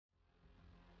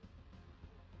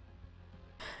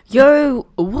Yo,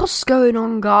 what's going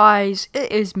on, guys? It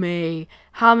is me,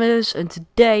 Hammers, and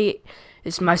today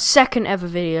is my second ever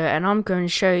video, and I'm going to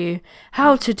show you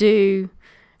how to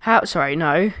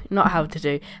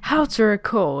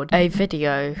record a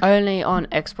video only on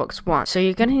Xbox One. So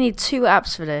you're going to need two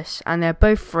apps for this, and they're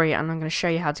both free, and I'm going to show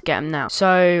you how to get them now.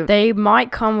 So they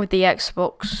might come with the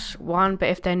Xbox One, but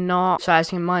if they're not, so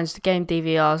as you can mind, the game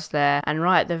DVR's there, and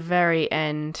right at the very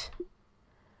end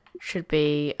should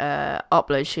be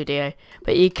Upload Studio,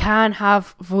 but you can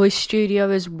have Voice Studio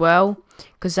as well,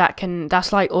 because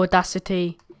that's like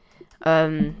Audacity.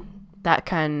 If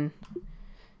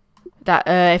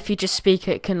you just speak,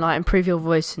 it can like improve your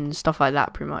voice and stuff like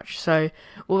that, pretty much. So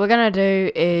what we're gonna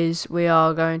do is we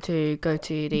are going to go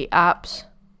to the apps,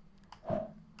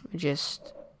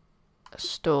 just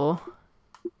store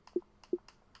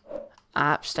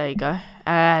apps, there you go,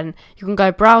 and you can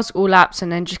go browse all apps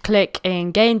and then just click in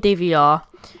game DVR.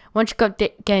 Once you've got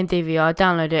game DVR,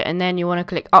 download it, and then you want to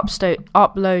click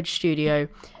Upload Studio,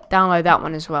 download that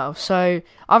one as well. So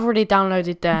I've already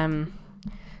downloaded them.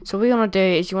 So what you want to do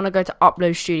is you want to go to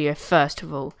Upload Studio first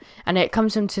of all, and it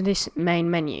comes into this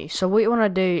main menu. So what you want to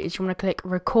do is you want to click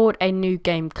record a new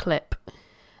game clip.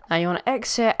 Now you want to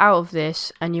exit out of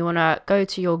this and you want to go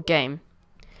to your game.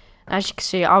 As you can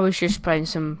see, I was just playing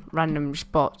some random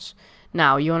spots.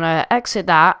 Now you want to exit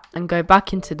that and go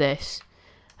back into this,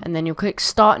 and then you'll click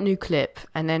start new clip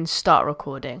and then start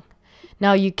recording.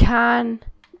 Now you can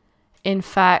in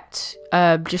fact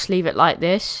just leave it like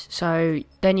this, so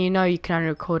then you know you can only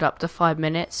record up to 5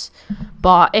 minutes.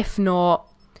 But if not,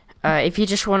 if you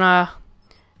just want to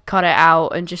cut it out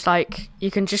and just like, you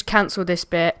can just cancel this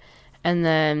bit and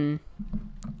then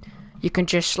you can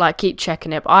just like keep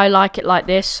checking it. But I like it like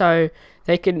this, so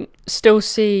they can still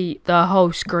see the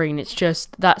whole screen. It's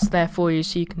just that's there for you,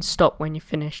 so you can stop when you're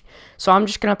finished. So I'm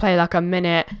just gonna play like a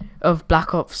minute of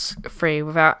Black Ops 3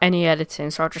 without any editing.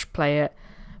 So I'll just play it,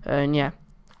 and yeah.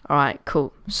 Alright,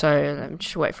 cool. So let me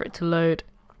just wait for it to load.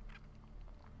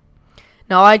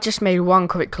 Now I just made one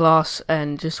quick class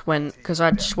and just went because I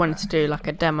just wanted to do like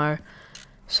a demo.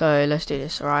 So let's do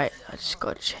this. Alright, I just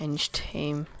got to change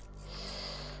team.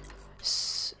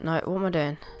 No, what am I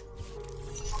doing?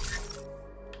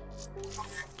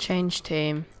 Change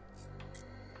team.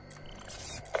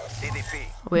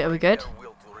 Wait, are we good?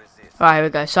 Alright, here we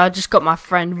go. So I just got my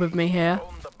friend with me here,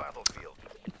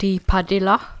 D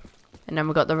Padilla, and then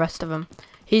we got the rest of them.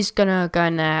 He's gonna go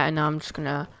in there, and I'm just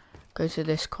gonna go to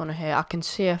this corner here. I can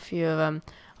see a few of them.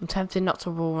 I'm tempted not to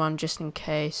rule one just in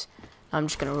case. I'm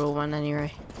just gonna rule one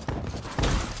anyway.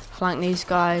 Flank these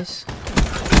guys.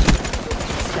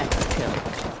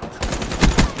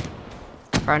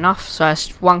 Fair enough, so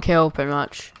that's one kill pretty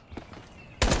much.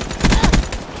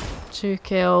 2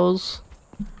 kills.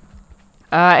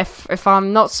 If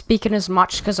I'm not speaking as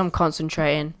much because I'm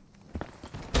concentrating.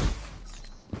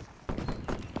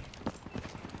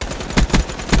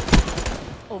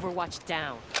 Overwatch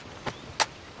down.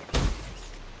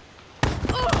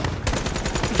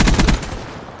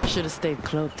 Should have stayed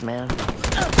cloaked, man.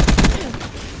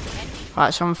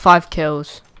 Right, so I'm 5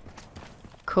 kills.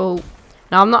 Cool.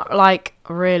 Now I'm not like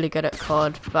really good at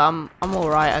COD, but I'm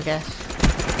alright, I guess.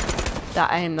 That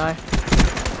aim though.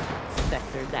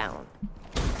 Sector down.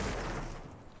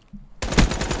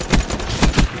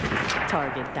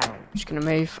 Target down. Just gonna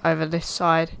move over this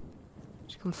side.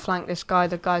 Just gonna flank this guy.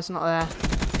 The guy's not there.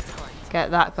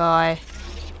 Get that guy.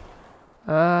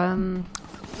 There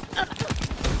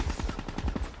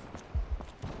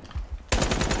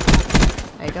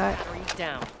you go.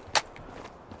 Down.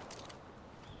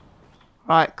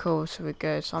 Right, cool, so we're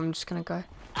good. So I'm just gonna go.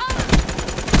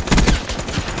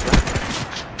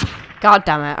 God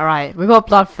damn it, alright. We got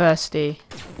Bloodthirsty.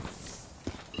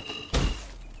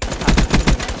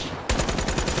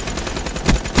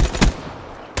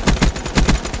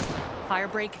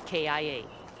 Firebreak KIA.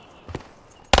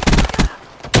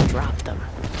 Drop them.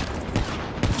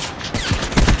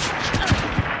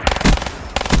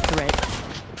 Threat.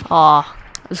 Ah,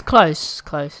 it was close,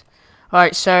 close.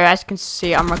 Alright, so as you can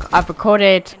see, I've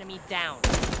recorded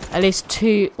at least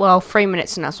 3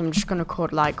 minutes now, so I'm just gonna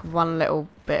record like one little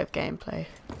bit of gameplay.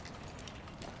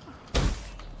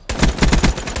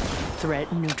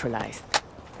 Threat neutralized.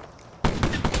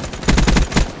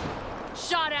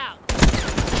 Shot out.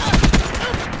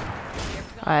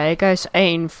 Alright, it goes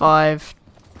 8 and 5.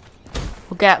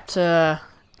 We'll get up to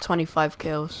 25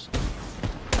 kills.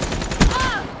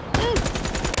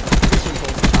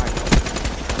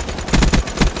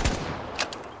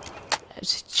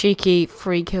 It's cheeky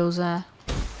 3 kills there.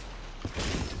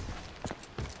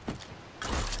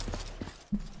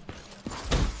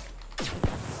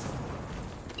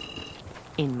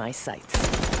 In my sights.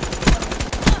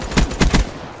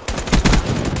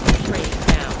 Train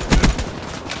down.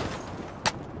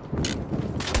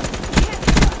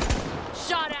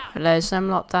 Shot out. There's them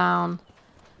lot down.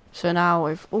 So now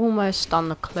we've almost done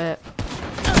the clip.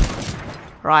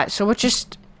 Right, so we'll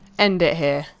just end it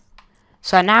here.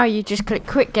 So now you just click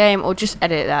quit game or just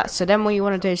edit that. So then what you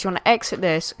want to do is you want to exit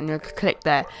this and you click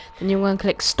there. Then you want to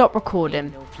click stop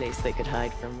recording. No place they could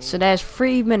hide from me. So there's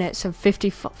 3 minutes and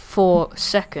 54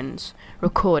 seconds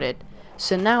recorded.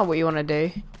 So now what you want to do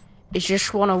is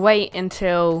just want to wait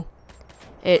until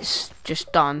it's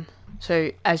just done.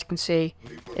 So as you can see,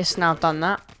 it's now done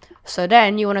that. So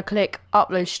then you want to click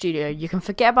upload studio. You can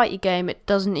forget about your game, it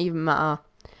doesn't even matter.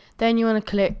 Then you want to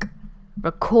click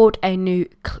record a new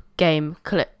game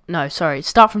clip. No, sorry,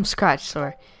 start from scratch,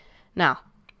 sorry. Now,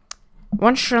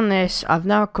 once you're on this, I've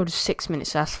now recorded 6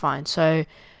 minutes, that's fine. So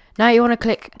now you want to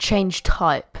click change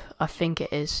type, I think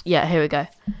it is. Yeah, here we go.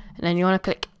 And then you want to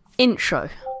click intro.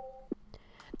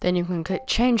 Then you can click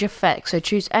change effect, so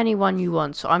choose any one you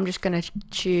want. So I'm just going to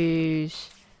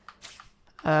choose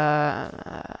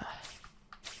I'm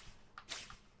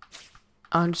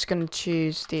just going to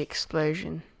choose the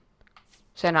explosion.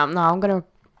 So now I'm gonna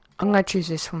choose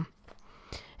this one.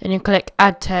 And you click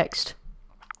add text.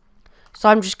 So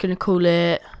I'm just gonna call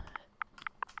it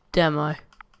demo.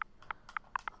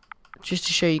 Just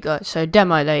to show you guys. So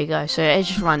demo, there you go. So it's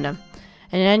just random.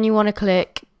 And then you wanna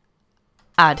click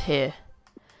add here.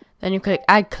 Then you click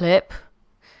add clip.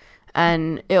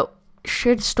 And it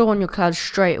should store on your cloud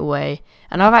straight away.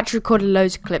 And I've actually recorded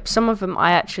loads of clips. Some of them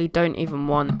I actually don't even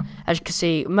want. As you can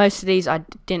see, most of these I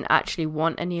didn't actually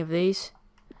want any of these.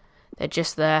 They're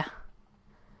just there,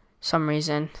 some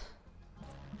reason.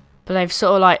 But they've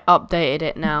sort of like updated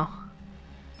it now.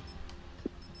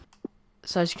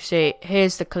 So as you can see,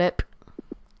 here's the clip.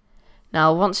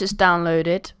 Now once it's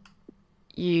downloaded,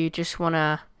 you just want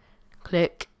to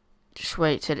click, just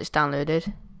wait till it's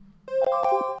downloaded.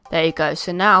 There you go.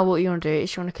 So now what you want to do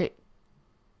is you want to click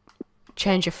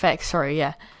change effects, sorry,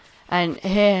 yeah. And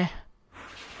here,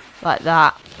 like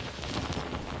that.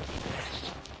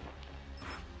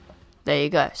 There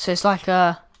you go. So it's like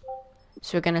so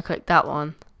we're going to click that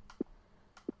one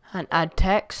and add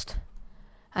text.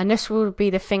 And this will be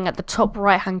the thing at the top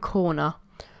right hand corner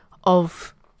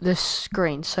of the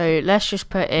screen. So let's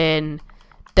just put in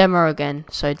demo again.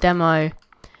 So demo.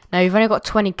 Now you've only got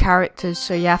 20 characters,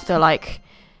 so you have to like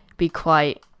be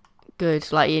quite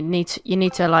good. Like you need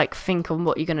to like think on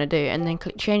what you're going to do, and then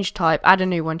click change type, add a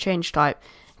new one, change type,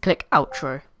 click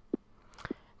outro.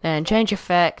 Then change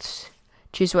effects.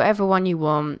 Choose whatever one you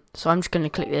want. So I'm just going to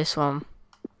click this one.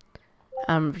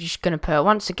 I'm just going to put,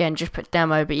 once again, just put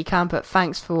demo, but you can put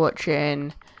thanks for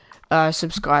watching,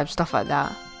 subscribe, stuff like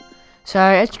that. So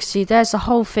as you can see, there's the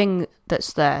whole thing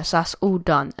that's there. So that's all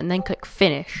done. And then click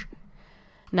finish.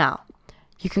 Now,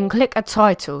 you can click a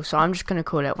title. So I'm just going to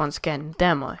call it, once again,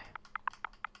 demo.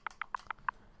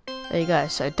 There you go.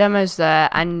 So demo's there.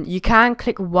 And you can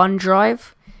click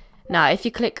OneDrive. Now, if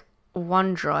you click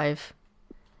OneDrive,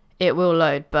 it will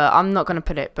load, but I'm not going to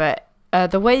put it. But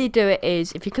the way you do it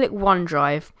is, if you click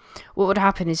OneDrive, what would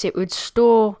happen is it would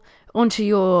store onto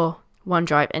your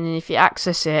OneDrive, and then if you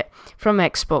access it from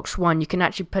Xbox One, you can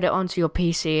actually put it onto your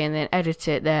PC and then edit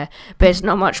it there. But it's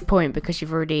not much point because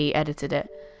you've already edited it.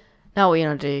 Now what you're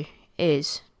going to do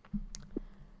is,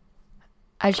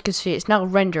 as you can see, it's now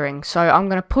rendering. So I'm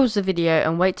going to pause the video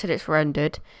and wait till it's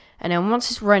rendered. And then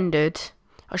once it's rendered,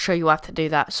 I'll show you how to do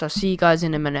that. So I'll see you guys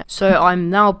in a minute. So I'm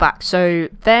now back. So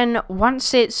then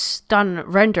once it's done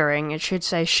rendering, it should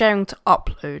say sharing to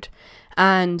upload.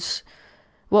 And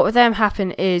what would then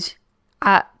happen is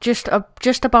at just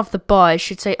above the bar, it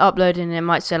should say upload, and it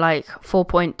might say like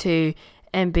 4.2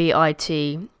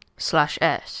 MBIT/S.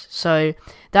 So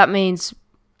that means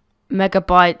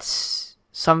megabytes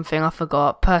something, I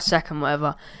forgot, per second,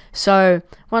 whatever. So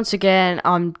once again,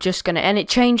 I'm just gonna, and it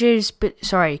changes, but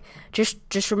sorry,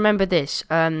 just remember this,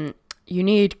 you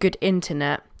need good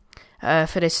internet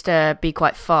for this to be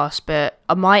quite fast, but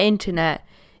my internet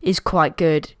is quite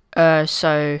good,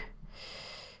 so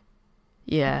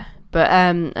yeah. But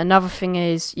another thing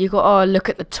is, you gotta look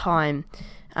at the time,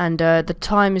 and the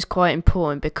time is quite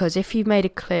important, because if you made a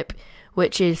clip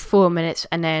which is 4 minutes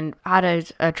and then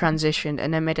added a transition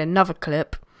and then made another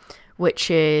clip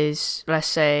which is, let's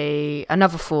say,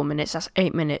 another 4 minutes, that's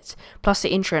 8 minutes, plus the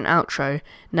intro and outro.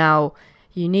 Now,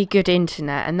 you need good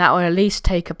internet, and that will at least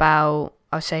take about,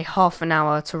 I'd say, half an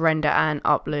hour to render and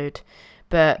upload.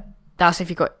 But that's if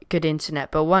you've got good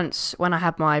internet. But when I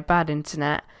had my bad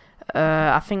internet,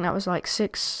 I think that was like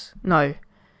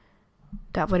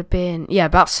that would have been, yeah,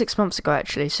 about 6 months ago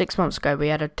actually. 6 months ago we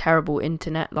had a terrible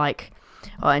internet, like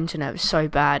our internet was so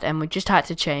bad and we just had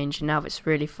to change and now it's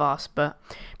really fast. But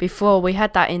before we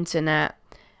had that internet,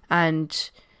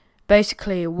 and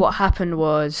basically what happened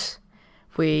was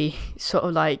we sort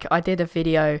of like, I did a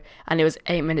video and it was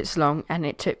 8 minutes long and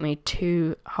it took me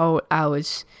 2 whole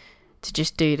hours to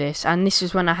just do this. And this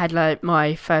is when I had like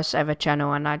my first ever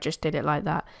channel and I just did it like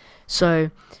that.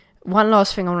 So one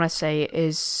last thing I want to say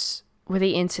is with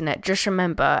the internet, just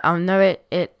remember, I know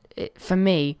it for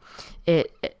me,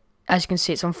 it as you can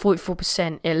see, it's on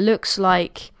 44%. It looks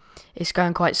like it's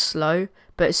going quite slow,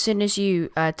 but as soon as you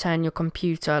turn your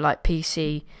computer, like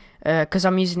PC, because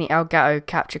I'm using the Elgato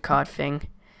capture card thing,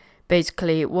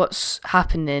 basically what's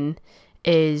happening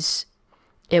is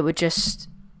it would just,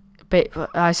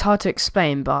 it's hard to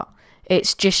explain, but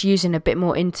it's just using a bit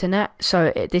more internet,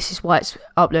 so this is why it's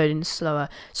uploading slower.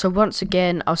 So once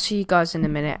again, I'll see you guys in a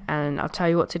minute and I'll tell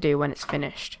you what to do when it's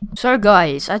finished. So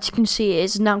guys, as you can see, it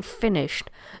is now finished.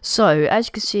 So as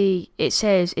you can see, it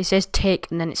says tick,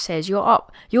 and then it says your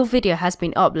video has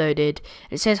been uploaded.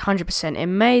 It says 100%. It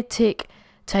may take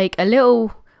a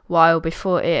little while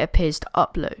before it appears to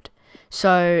upload.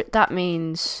 So that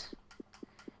means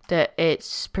that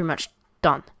it's pretty much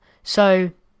done.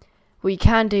 So what you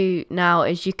can do now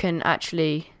is you can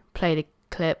actually play the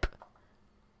clip.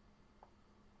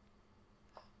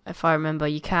 If I remember,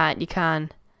 you can.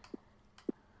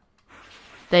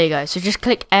 There you go. So just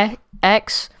click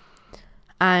X,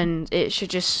 and it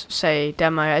should just say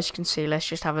demo. As you can see, let's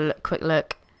just have a quick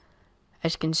look.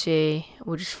 As you can see,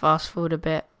 we'll just fast forward a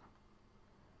bit.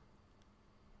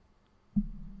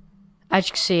 As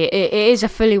you can see, it is a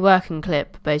fully working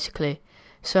clip, basically.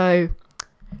 So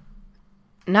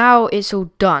now it's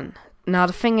all done. Now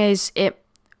the thing is,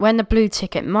 when the blue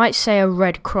tick, it might say a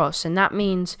red cross, and that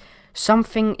means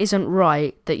something isn't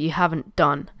right that you haven't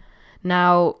done.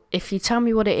 Now if you tell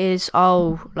me what it is,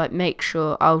 I'll make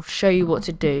sure I'll show you what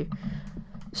to do.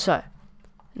 So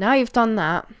now you've done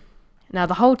that. Now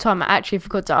the whole time I actually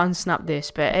forgot to unsnap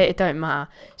this, but it don't matter.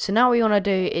 So now what you want to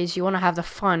do is you want to have the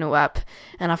final app,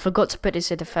 and I forgot to put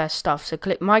this in the first stuff. So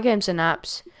click My Games and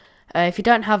Apps. If you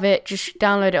don't have it, just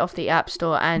download it off the App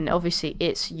Store, and obviously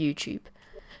it's YouTube.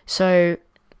 So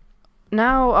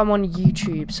now I'm on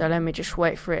YouTube, so let me just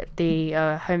wait for the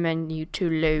home menu to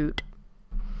load.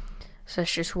 So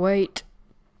let's just wait,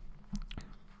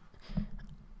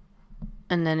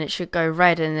 and then it should go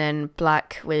red and then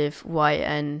black with white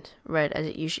and red, as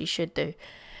it usually should do.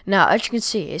 Now as you can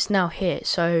see, it's now here.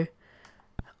 So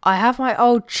I have my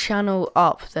old channel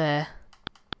up there.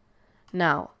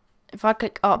 Now if I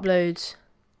click uploads,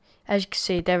 as you can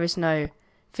see, there is no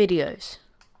videos.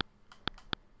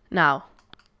 Now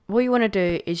what you want to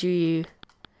do is you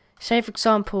say, for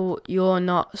example, you're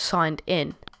not signed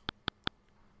in.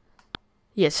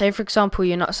 Yeah, say for example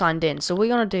you're not signed in. So what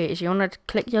you want to do is you want to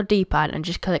click your D-pad and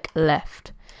just click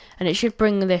left, and it should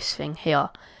bring this thing here.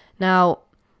 Now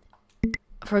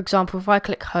for example, if I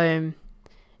click home,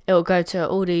 it'll go to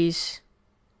all these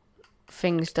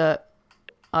things that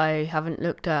I haven't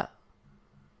looked at,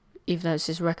 even though it's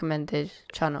this recommended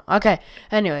channel. Okay,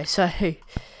 anyway, so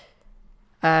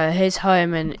here's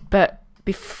home, but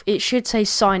it should say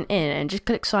sign in, and just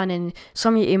click sign in,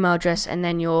 some of your email address, and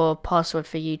then your password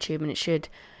for YouTube, and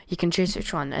you can choose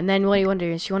which one. And then what you want to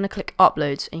do is you want to click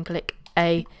uploads and click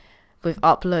A with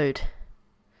upload.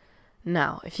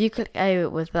 Now if you click A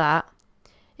with that,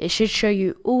 it should show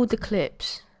you all the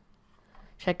clips.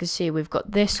 So I can see we've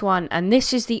got this one, and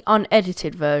this is the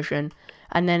unedited version,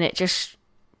 and then it just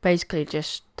basically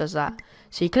just does that.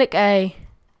 So you click A.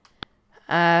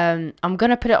 I'm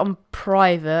gonna put it on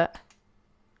private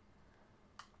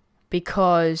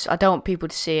because I don't want people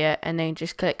to see it, and then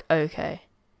just click OK.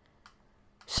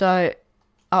 So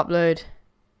upload.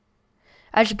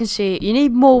 As you can see, you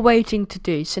need more waiting to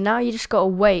do, so now you just gotta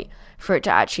wait for it to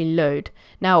actually load.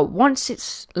 Now once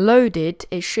it's loaded,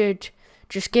 it should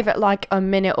just give it like a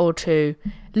minute or two,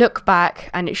 look back,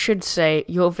 and it should say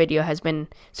your video has been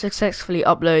successfully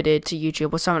uploaded to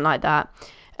YouTube or something like that.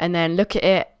 And then look at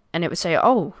it, and it would say,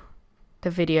 oh, the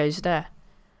video's there.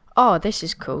 Oh, this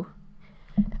is cool.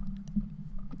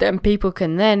 Then people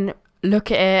can then look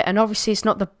at it, and obviously it's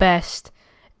not the best.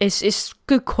 It's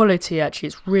good quality, actually.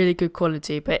 It's really good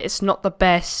quality, but it's not the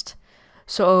best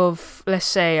sort of, let's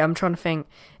say, I'm trying to think,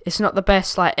 it's not the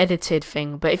best like edited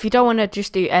thing. But if you don't want to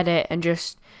just do edit and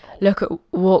just look at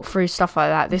walkthrough stuff like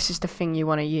that, this is the thing you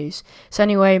want to use. So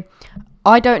anyway,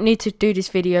 I don't need to do this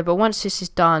video, but once this is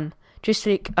done, just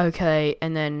click OK,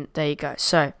 and then there you go.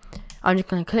 So I'm just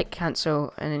going to click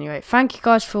cancel. And anyway, thank you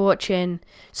guys for watching.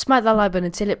 Smack that like button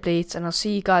until it bleeds, and I'll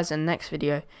see you guys in the next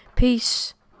video.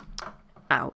 Peace out.